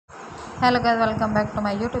Hello guys, welcome back to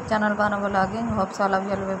my YouTube channel Bana Vlogging. Hopes all of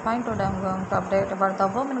you will be fine. Today I am going to update about the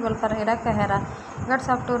women golfer Iraqi gets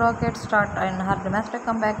off to rocket start in her domestic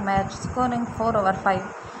comeback match, scoring 4 over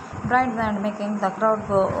 5 brides and making the crowd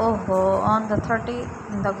go oh ho. On the 30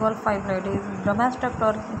 in the Golf 5 ladies domestic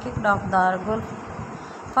tour kicked off the Golf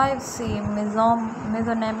 5C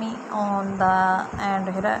Mizunami on the and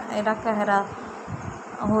Iraqi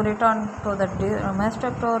who returned to the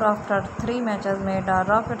domestic tour after 3 matches, made a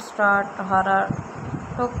rocket start. Hara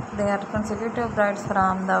took their consecutive brides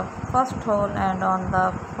from the first hole, and on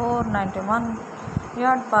the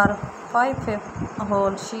 491-yard par 5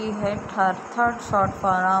 hole, she hit her third shot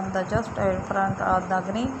from the just in front of the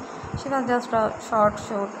green. She was just a short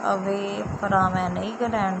shoot away from an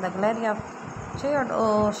eagle, and the Glaria cheered.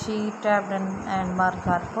 Oh, she tapped in and marked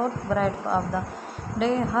her fourth bride of the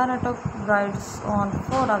day. Hara took brides on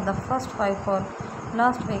 4 of the first 5 holes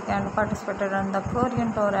last week and participated in the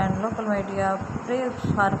Korean tour, and local media praised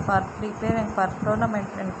her for preparing for tournament,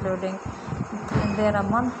 including there a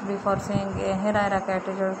month before, saying a heroic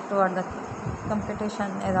attitude toward the competition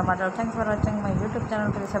is a model. Thanks for watching my YouTube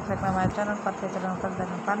channel. Please subscribe my channel for future and further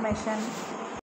information.